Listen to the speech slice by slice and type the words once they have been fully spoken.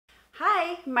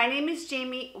Hi, my name is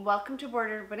Jamie. Welcome to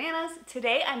Bordered Bananas.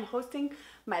 Today I'm hosting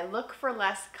my Look for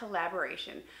Less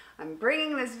collaboration. I'm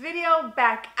bringing this video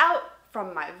back out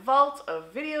from my vault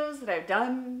of videos that I've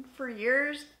done for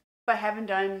years, but haven't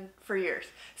done for years.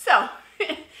 So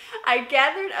I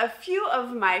gathered a few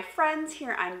of my friends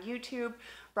here on YouTube: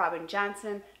 Robin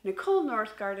Johnson, Nicole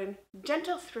Northgarden,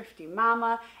 Gentle Thrifty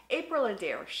Mama, April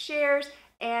Adair Shares,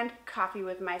 and Coffee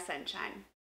with My Sunshine.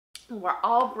 We're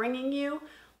all bringing you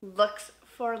looks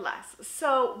for less.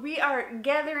 So we are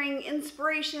gathering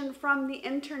inspiration from the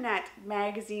internet,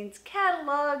 magazines,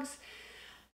 catalogs,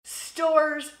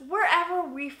 stores, wherever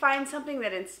we find something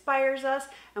that inspires us,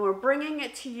 and we're bringing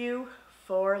it to you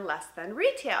for less than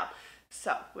retail.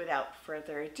 So without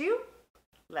further ado,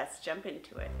 let's jump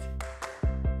into it.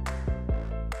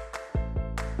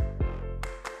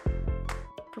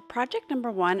 For project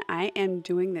number one, I am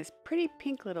doing this pretty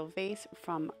pink little vase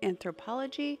from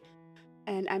Anthropologie,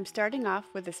 and I'm starting off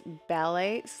with this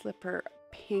ballet slipper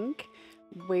pink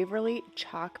Waverly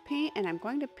chalk paint, and I'm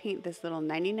going to paint this little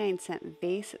 99-cent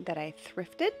vase that I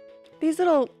thrifted. These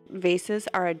little vases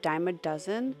are a dime a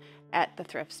dozen at the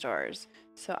thrift stores,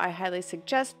 so I highly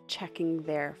suggest checking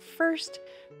there first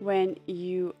when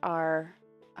you are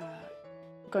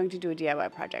going to do a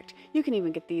DIY project. You can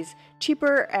even get these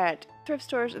cheaper at thrift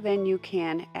stores than you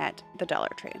can at the Dollar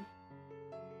Tree.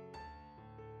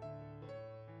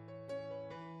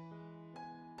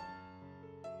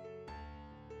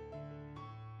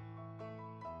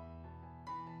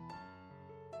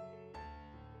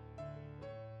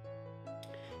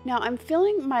 Now I'm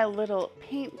filling my little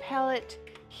paint palette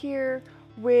here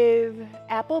with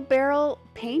apple barrel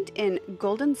paint in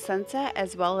Golden Sunset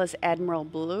as well as Admiral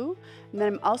Blue. And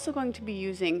then I'm also going to be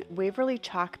using Waverly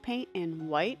chalk paint in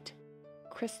white,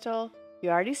 crystal,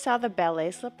 you already saw the ballet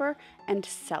slipper, and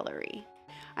celery.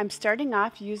 I'm starting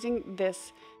off using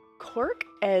this cork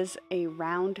as a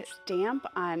round stamp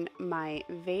on my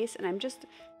vase, and I'm just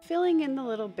filling in the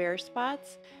little bare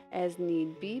spots as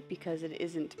need be because it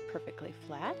isn't perfectly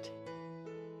flat.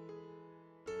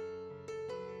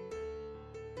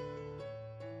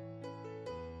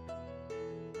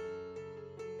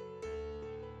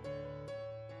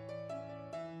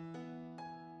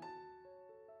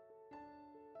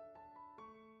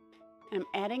 I'm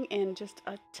adding in just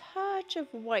a touch of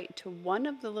white to one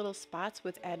of the little spots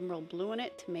with Admiral Blue in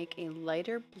it to make a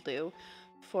lighter blue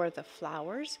for the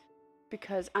flowers,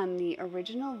 because on the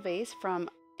original vase from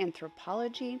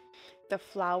Anthropologie, the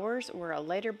flowers were a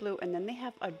lighter blue and then they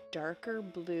have a darker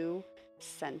blue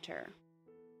center.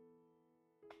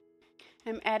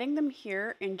 I'm adding them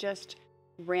here in just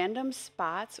random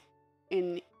spots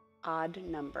in odd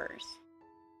numbers.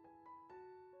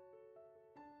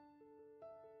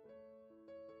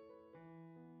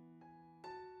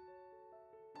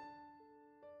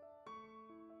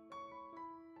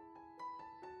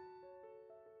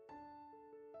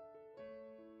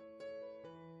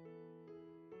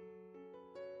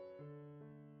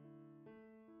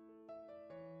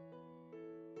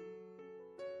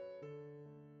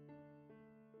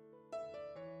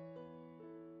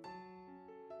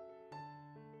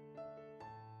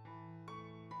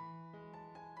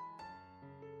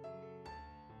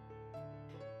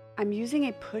 I'm using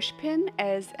a push pin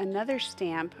as another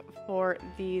stamp for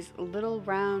these little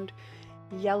round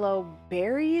yellow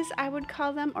berries, I would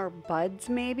call them, or buds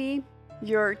maybe.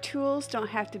 Your tools don't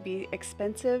have to be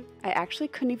expensive. I actually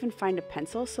couldn't even find a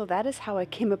pencil, so that is how I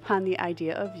came upon the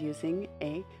idea of using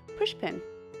a push pin.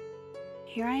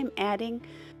 Here I am adding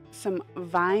some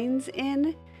vines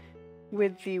in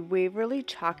with the Waverly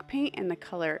chalk paint in the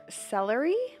color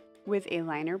celery with a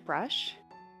liner brush.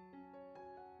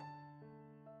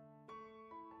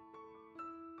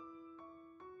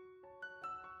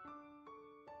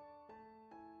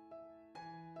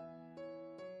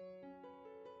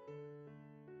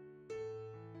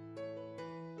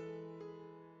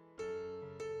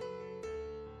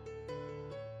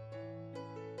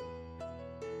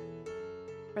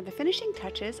 For the finishing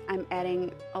touches, I'm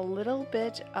adding a little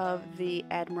bit of the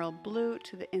Admiral Blue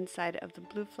to the inside of the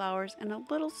blue flowers and a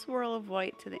little swirl of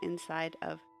white to the inside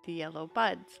of the yellow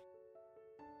buds.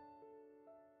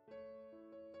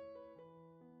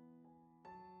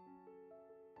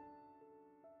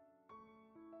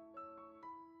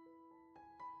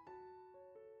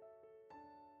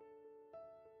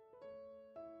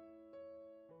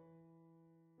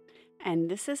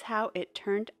 And this is how it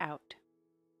turned out.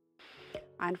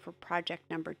 On for project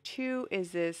number two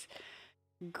is this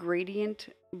gradient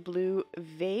blue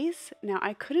vase. Now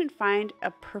I couldn't find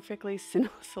a perfectly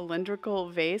cylindrical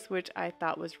vase, which I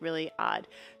thought was really odd.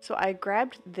 So I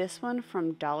grabbed this one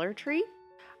from Dollar Tree.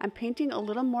 I'm painting a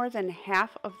little more than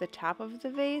half of the top of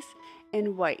the vase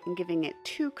in white and giving it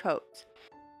 2 coats.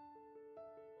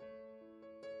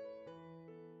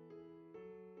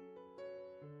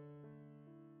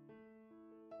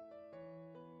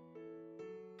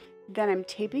 Then I'm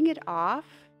taping it off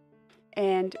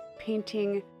and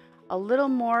painting a little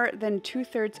more than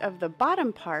 2/3 of the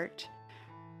bottom part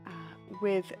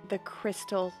with the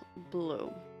crystal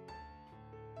blue,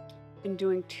 and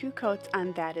doing 2 coats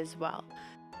on that as well.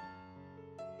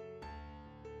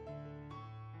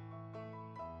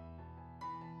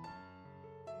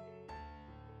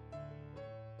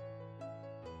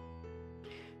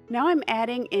 Now I'm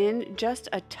adding in just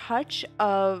a touch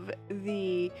of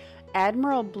the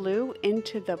Admiral blue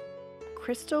into the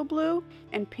crystal blue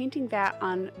and painting that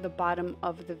on the bottom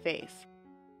of the vase.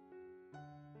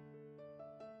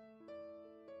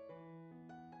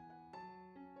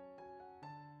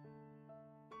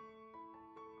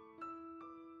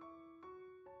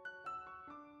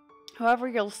 However,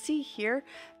 you'll see here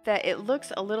that it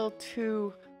looks a little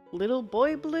too little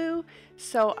boy blue,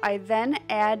 so I then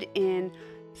add in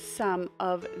some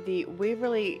of the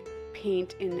Waverly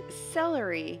paint in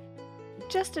Celery,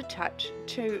 just a touch,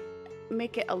 to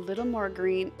make it a little more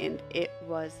green, and it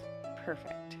was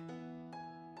perfect.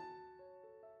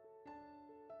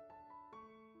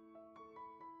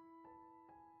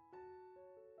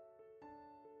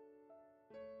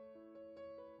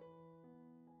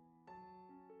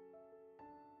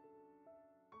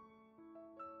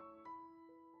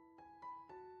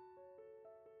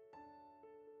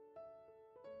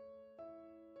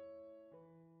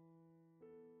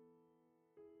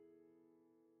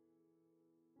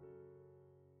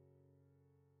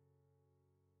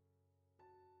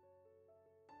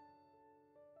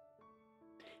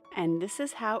 And this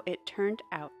is how it turned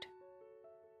out.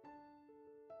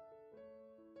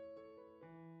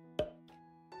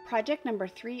 Project number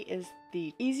 3 is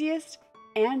the easiest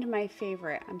and my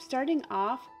favorite. I'm starting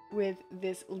off with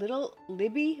this little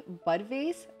Libby bud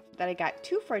vase that I got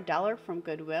 2 for $1 from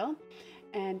Goodwill,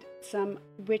 and some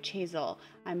witch hazel.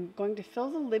 I'm going to fill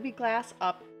the Libby glass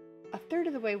up 1/3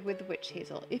 of the way with witch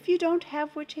hazel. If you don't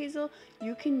have witch hazel,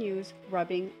 you can use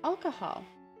rubbing alcohol.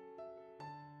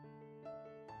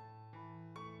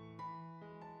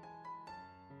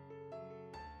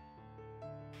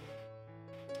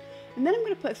 And then I'm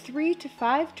going to put 3 to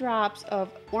 5 drops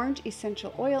of orange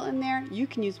essential oil in there. You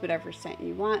can use whatever scent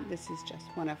you want. This is just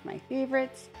one of my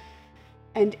favorites.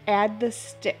 And add the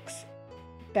sticks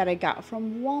that I got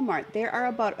from Walmart. They are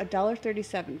about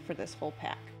 $1.37 for this whole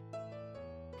pack.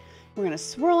 We're going to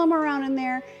swirl them around in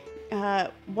there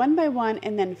one by one,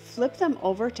 and then flip them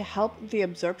over to help the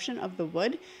absorption of the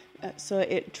wood, so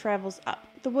it travels up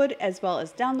the wood as well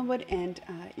as down the wood, and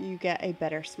you get a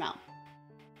better smell.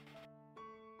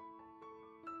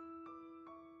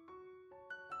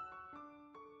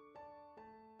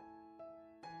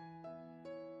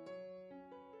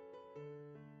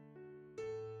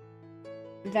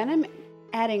 Then I'm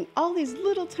adding all these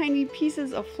little tiny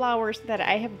pieces of flowers that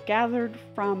I have gathered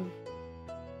from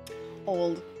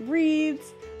old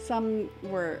wreaths. Some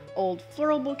were old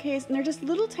floral bouquets, and they're just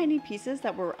little tiny pieces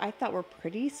that I thought were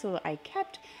pretty, so I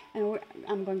kept, and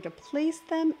I'm going to place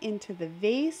them into the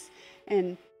vase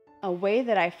in a way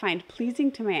that I find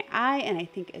pleasing to my eye and I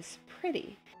think is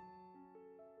pretty.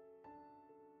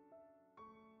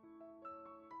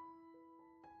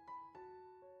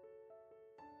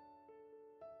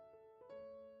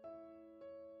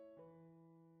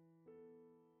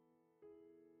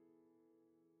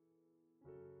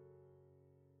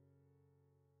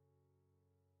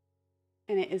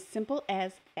 And it is simple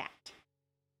as that.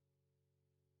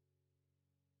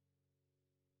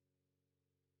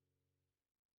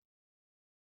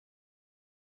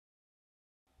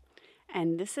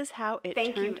 And this is how it turned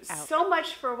out. Thank you so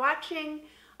much for watching.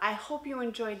 I hope you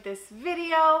enjoyed this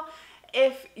video.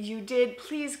 If you did,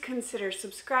 please consider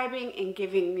subscribing and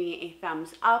giving me a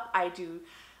thumbs up. I do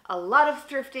a lot of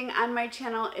thrifting on my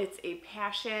channel. It's a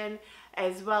passion,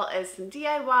 as well as some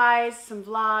DIYs, some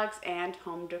vlogs, and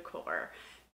home decor.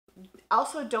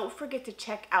 Also, don't forget to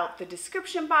check out the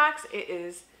description box. It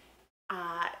is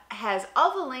has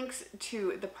all the links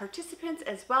to the participants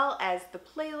as well as the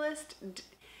playlist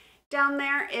down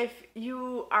there. If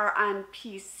you are on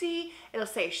PC, it'll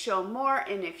say show more,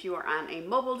 and if you are on a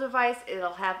mobile device,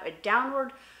 it'll have a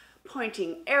downward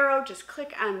pointing arrow. Just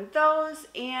click on those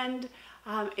and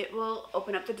it will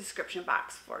open up the description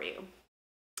box for you.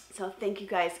 So thank you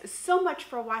guys so much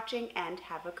for watching and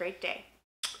have a great day.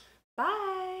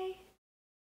 Bye.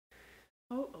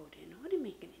 Oh, Odin, what are you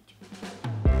making?